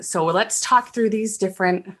So let's talk through these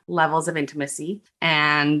different levels of intimacy.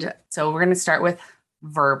 And so we're going to start with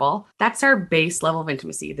verbal. That's our base level of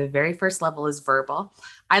intimacy. The very first level is verbal.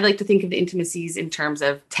 I like to think of the intimacies in terms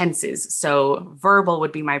of tenses. So verbal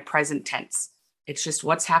would be my present tense. It's just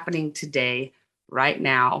what's happening today, right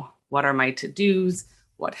now. What are my to-dos?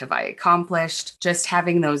 What have I accomplished? Just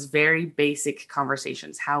having those very basic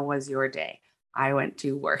conversations. How was your day? I went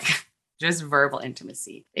to work. Just verbal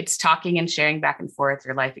intimacy. It's talking and sharing back and forth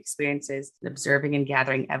your life experiences, observing and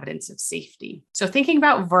gathering evidence of safety. So thinking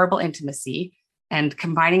about verbal intimacy and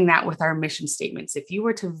combining that with our mission statements, if you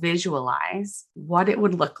were to visualize what it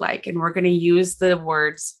would look like, and we're going to use the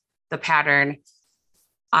words, the pattern,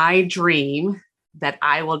 I dream that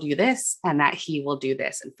I will do this and that he will do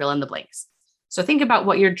this, and fill in the blanks. So think about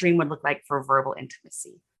what your dream would look like for verbal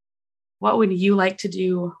intimacy. What would you like to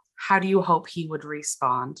do? How do you hope he would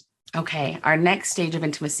respond? Okay, our next stage of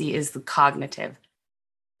intimacy is the cognitive.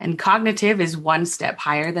 And cognitive is one step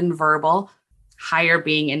higher than verbal, higher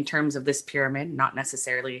being in terms of this pyramid, not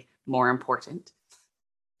necessarily more important.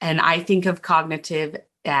 And I think of cognitive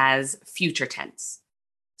as future tense.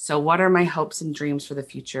 So what are my hopes and dreams for the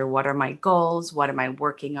future? What are my goals? What am I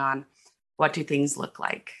working on? What do things look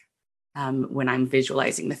like when I'm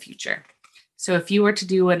visualizing the future? So if you were to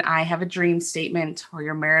do an I have a dream statement or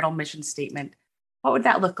your marital mission statement, what would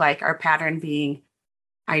that look like? Our pattern being,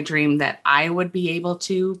 I dream that I would be able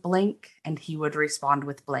to blank and he would respond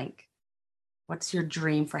with blank. What's your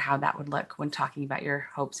dream for how that would look when talking about your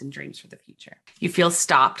hopes and dreams for the future? You feel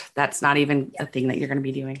stopped. That's not even a thing that you're going to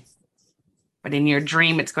be doing. But in your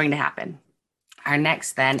dream, it's going to happen. Our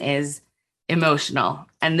next then is emotional.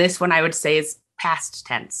 And this one I would say is past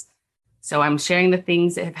tense. So I'm sharing the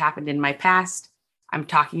things that have happened in my past. I'm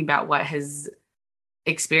talking about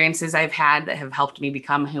experiences I've had that have helped me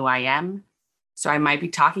become who I am. So I might be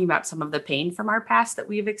talking about some of the pain from our past that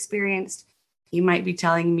we've experienced. He might be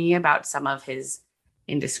telling me about some of his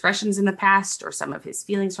indiscretions in the past or some of his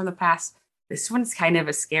feelings from the past. This one's kind of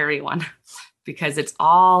a scary one because it's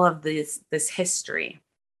all of this history.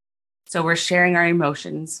 So we're sharing our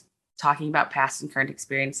emotions, talking about past and current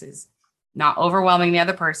experiences, not overwhelming the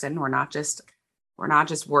other person. We're not just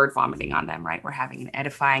word vomiting on them, right? We're having an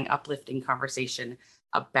edifying, uplifting conversation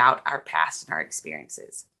about our past and our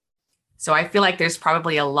experiences. So I feel like there's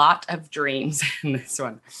probably a lot of dreams in this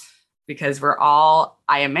one because we're all,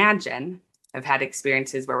 I imagine, have had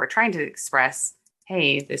experiences where we're trying to express,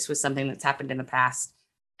 hey, this was something that's happened in the past.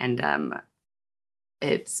 And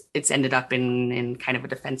it's ended up in kind of a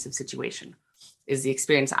defensive situation is the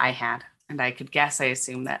experience I had. And I could guess, I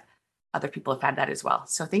assume that other people have had that as well.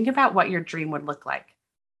 So think about what your dream would look like,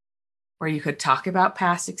 where you could talk about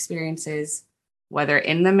past experiences, whether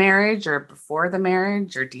in the marriage or before the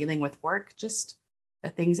marriage or dealing with work, just the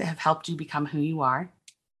things that have helped you become who you are.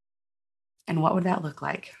 And what would that look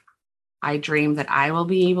like? I dream that I will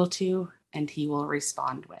be able to, and he will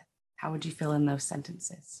respond with. How would you fill in those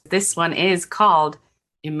sentences? This one is called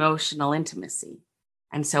emotional intimacy.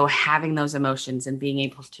 And so having those emotions and being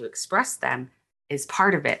able to express them is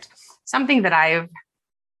part of it. Something that I've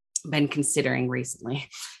been considering recently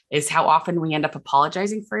is how often we end up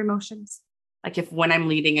apologizing for emotions. Like if when I'm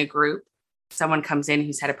leading a group, someone comes in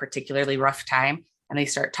who's had a particularly rough time and they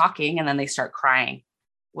start talking and then they start crying.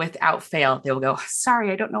 Without fail, they'll go,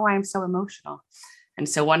 sorry, I don't know why I'm so emotional. And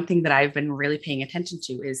so one thing that I've been really paying attention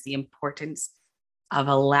to is the importance of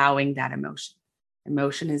allowing that emotion.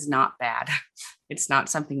 Emotion is not bad. It's not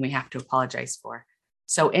something we have to apologize for.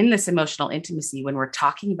 So in this emotional intimacy, when we're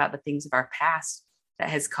talking about the things of our past that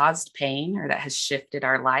has caused pain or that has shifted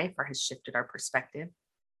our life or has shifted our perspective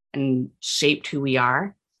and shaped who we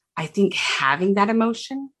are, I think having that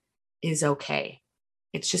emotion is okay.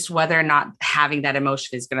 It's just whether or not having that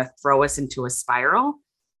emotion is going to throw us into a spiral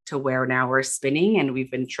to where now we're spinning and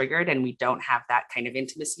we've been triggered and we don't have that kind of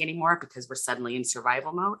intimacy anymore because we're suddenly in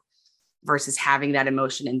survival mode, versus having that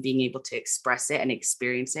emotion and being able to express it and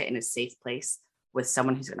experience it in a safe place with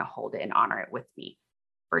someone who's going to hold it and honor it with me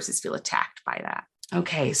versus feel attacked by that.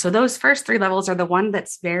 Okay, so those first three levels are the one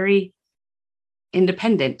that's very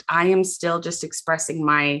independent. I am still just expressing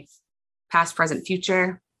my past, present,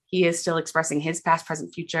 future. He is still expressing his past,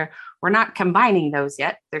 present, future. We're not combining those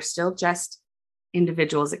yet. They're still just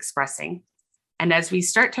individuals expressing. And as we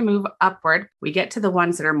start to move upward, we get to the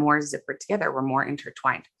ones that are more zippered together. We're more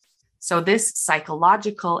intertwined. So this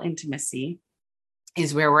psychological intimacy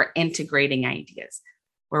is where we're integrating ideas,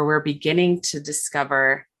 where we're beginning to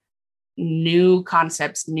discover new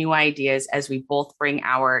concepts, new ideas as we both bring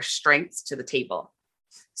our strengths to the table.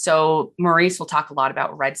 So Maurice will talk a lot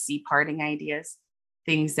about Red Sea parting ideas,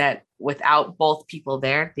 things that without both people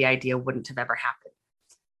there, the idea wouldn't have ever happened.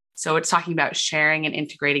 So it's talking about sharing and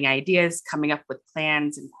integrating ideas, coming up with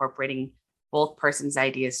plans, incorporating both persons'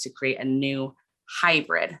 ideas to create a new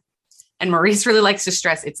hybrid. And Maurice really likes to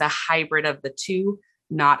stress it's a hybrid of the two,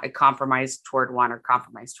 not a compromise toward one or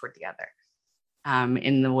compromise toward the other.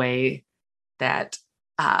 In the way that,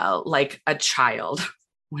 like a child,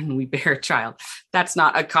 when we bear a child, that's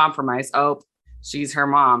not a compromise. Oh, she's her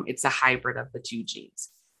mom. It's a hybrid of the two genes.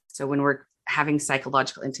 So when we're having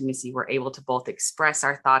psychological intimacy, we're able to both express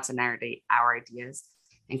our thoughts and our ideas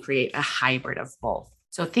and create a hybrid of both.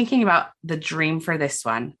 So thinking about the dream for this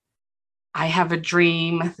one, I have a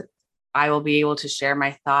dream. I will be able to share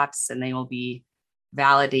my thoughts and they will be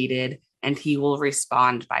validated, and he will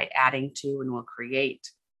respond by adding to and will create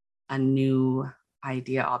a new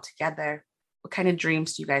idea altogether. What kind of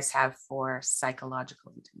dreams do you guys have for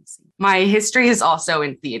psychological intimacy? My history is also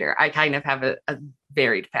in theater. I kind of have a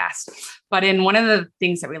varied past, but in one of the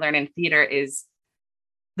things that we learn in theater is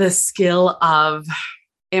the skill of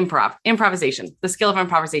improvisation, the skill of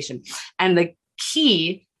improvisation. And the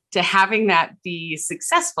key to having that be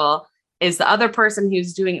successful is the other person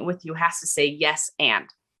who's doing it with you has to say yes. And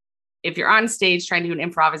if you're on stage trying to do an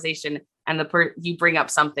improvisation and you bring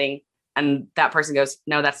up something and that person goes,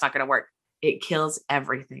 no, that's not going to work, it kills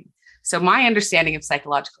everything. So my understanding of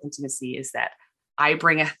psychological intimacy is that I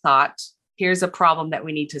bring a thought. Here's a problem that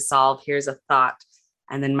we need to solve. Here's a thought.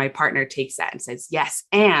 And then my partner takes that and says, yes,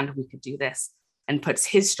 and we could do this, and puts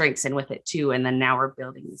his strengths in with it too. And then now we're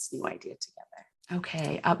building this new idea together.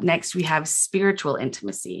 Okay, up next, we have spiritual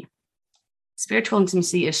intimacy. Spiritual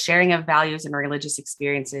intimacy is sharing of values and religious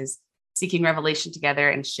experiences, seeking revelation together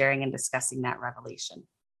and sharing and discussing that revelation.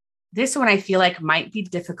 This one I feel like might be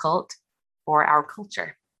difficult for our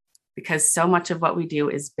culture because so much of what we do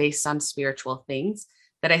is based on spiritual things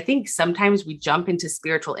that I think sometimes we jump into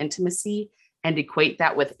spiritual intimacy and equate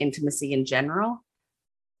that with intimacy in general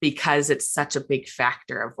because it's such a big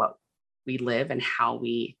factor of what we live and how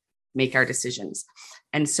we make our decisions.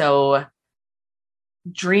 And so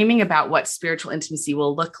dreaming about what spiritual intimacy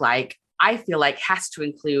will look like, I feel like has to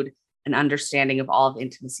include an understanding of all the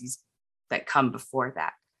intimacies that come before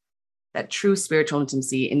that. That true spiritual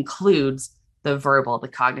intimacy includes the verbal, the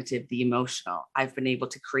cognitive, the emotional. I've been able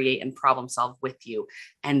to create and problem solve with you.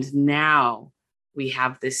 And now we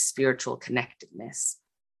have this spiritual connectedness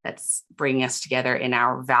that's bringing us together in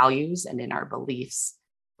our values and in our beliefs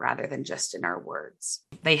rather than just in our words.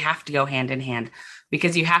 They have to go hand in hand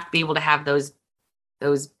because you have to be able to have those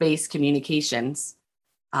base communications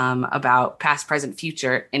about past, present,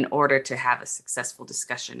 future in order to have a successful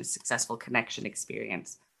discussion, a successful connection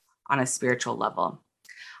experience on a spiritual level.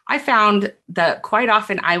 I found that quite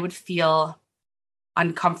often I would feel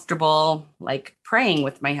uncomfortable, like praying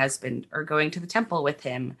with my husband or going to the temple with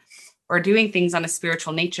him or doing things on a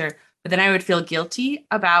spiritual nature, but then I would feel guilty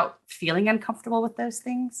about feeling uncomfortable with those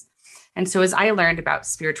things. And so as I learned about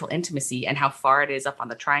spiritual intimacy and how far it is up on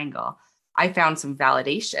the triangle, I found some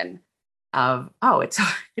validation of, oh,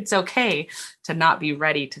 it's okay to not be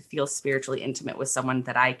ready to feel spiritually intimate with someone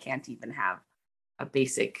that I can't even have a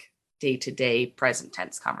basic day-to-day present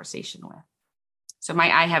tense conversation with. So my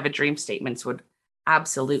I have a dream statements would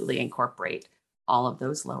absolutely incorporate all of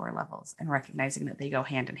those lower levels and recognizing that they go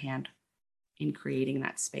hand in hand in creating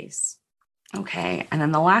that space. Okay, and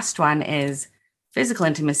then the last one is physical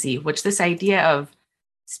intimacy, which this idea of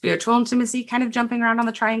spiritual intimacy kind of jumping around on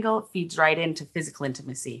the triangle feeds right into physical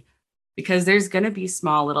intimacy because there's going to be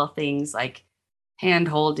small little things like hand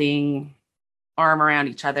holding, arm around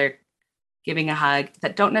each other, giving a hug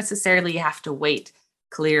that don't necessarily have to wait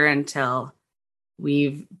clear until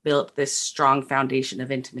we've built this strong foundation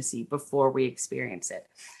of intimacy before we experience it.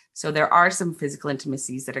 So there are some physical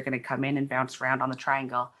intimacies that are going to come in and bounce around on the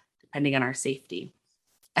triangle, depending on our safety.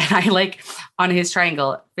 And I like on his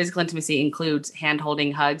triangle, physical intimacy includes hand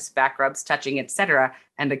holding, hugs, back rubs, touching, etc.,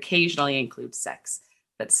 and occasionally includes sex.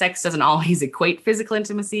 But sex doesn't always equate physical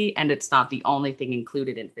intimacy, and it's not the only thing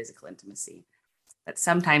included in physical intimacy. But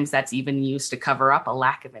sometimes that's even used to cover up a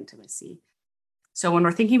lack of intimacy. So when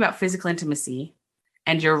we're thinking about physical intimacy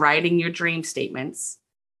and you're writing your dream statements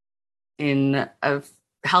in a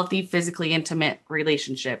healthy, physically intimate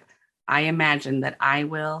relationship, I imagine that I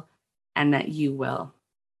will and that you will.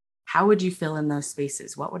 How would you fill in those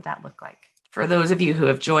spaces? What would that look like? For those of you who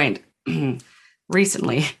have joined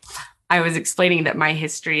recently, I was explaining that my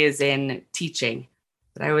history is in teaching,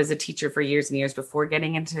 that I was a teacher for years and years before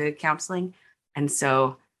getting into counseling. And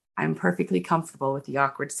so I'm perfectly comfortable with the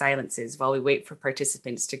awkward silences while we wait for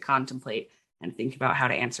participants to contemplate and think about how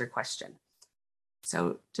to answer a question.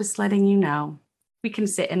 So just letting you know, we can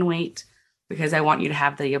sit and wait because I want you to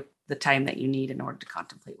have the the time that you need in order to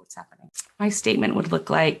contemplate what's happening. My statement would look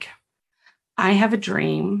like, I have a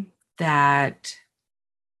dream that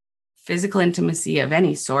physical intimacy of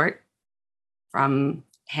any sort, from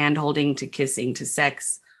hand holding to kissing to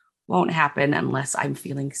sex, won't happen unless I'm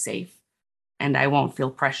feeling safe, and I won't feel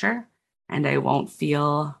pressure, and I won't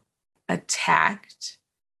feel attacked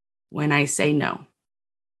when I say no.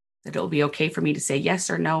 That it'll be okay for me to say yes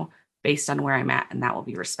or no based on where I'm at, and that will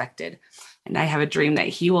be respected. And I have a dream that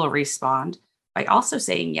he will respond by also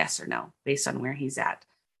saying yes or no based on where he's at,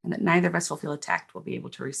 and that neither of us will feel attacked. We'll be able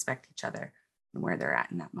to respect each other and where they're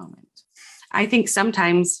at in that moment. I think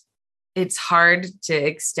sometimes it's hard to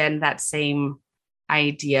extend that same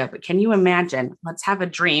idea, but can you imagine? Let's have a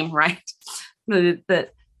dream, right?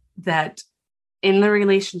 that in the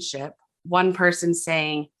relationship, one person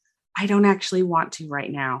saying, I don't actually want to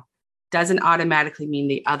right now, doesn't automatically mean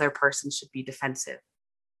the other person should be defensive.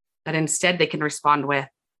 That instead they can respond with,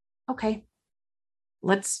 okay,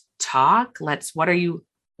 let's talk.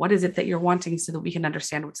 What is it that you're wanting so that we can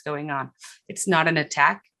understand what's going on? It's not an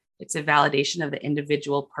attack. It's a validation of the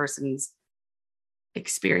individual person's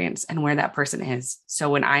experience and where that person is.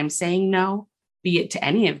 So when I'm saying no, be it to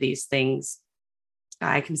any of these things,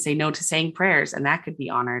 I can say no to saying prayers, and that could be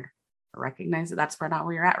honored. Recognize that that's not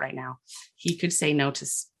where you're at right now. He could say no to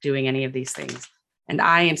doing any of these things. And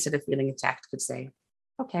I, instead of feeling attacked, could say,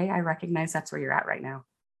 okay, I recognize that's where you're at right now.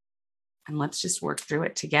 And let's just work through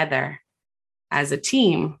it together as a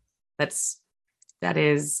team that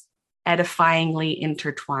is edifyingly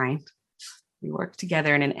intertwined. We work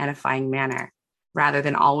together in an edifying manner rather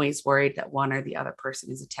than always worried that one or the other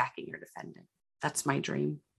person is attacking or defending. That's my dream.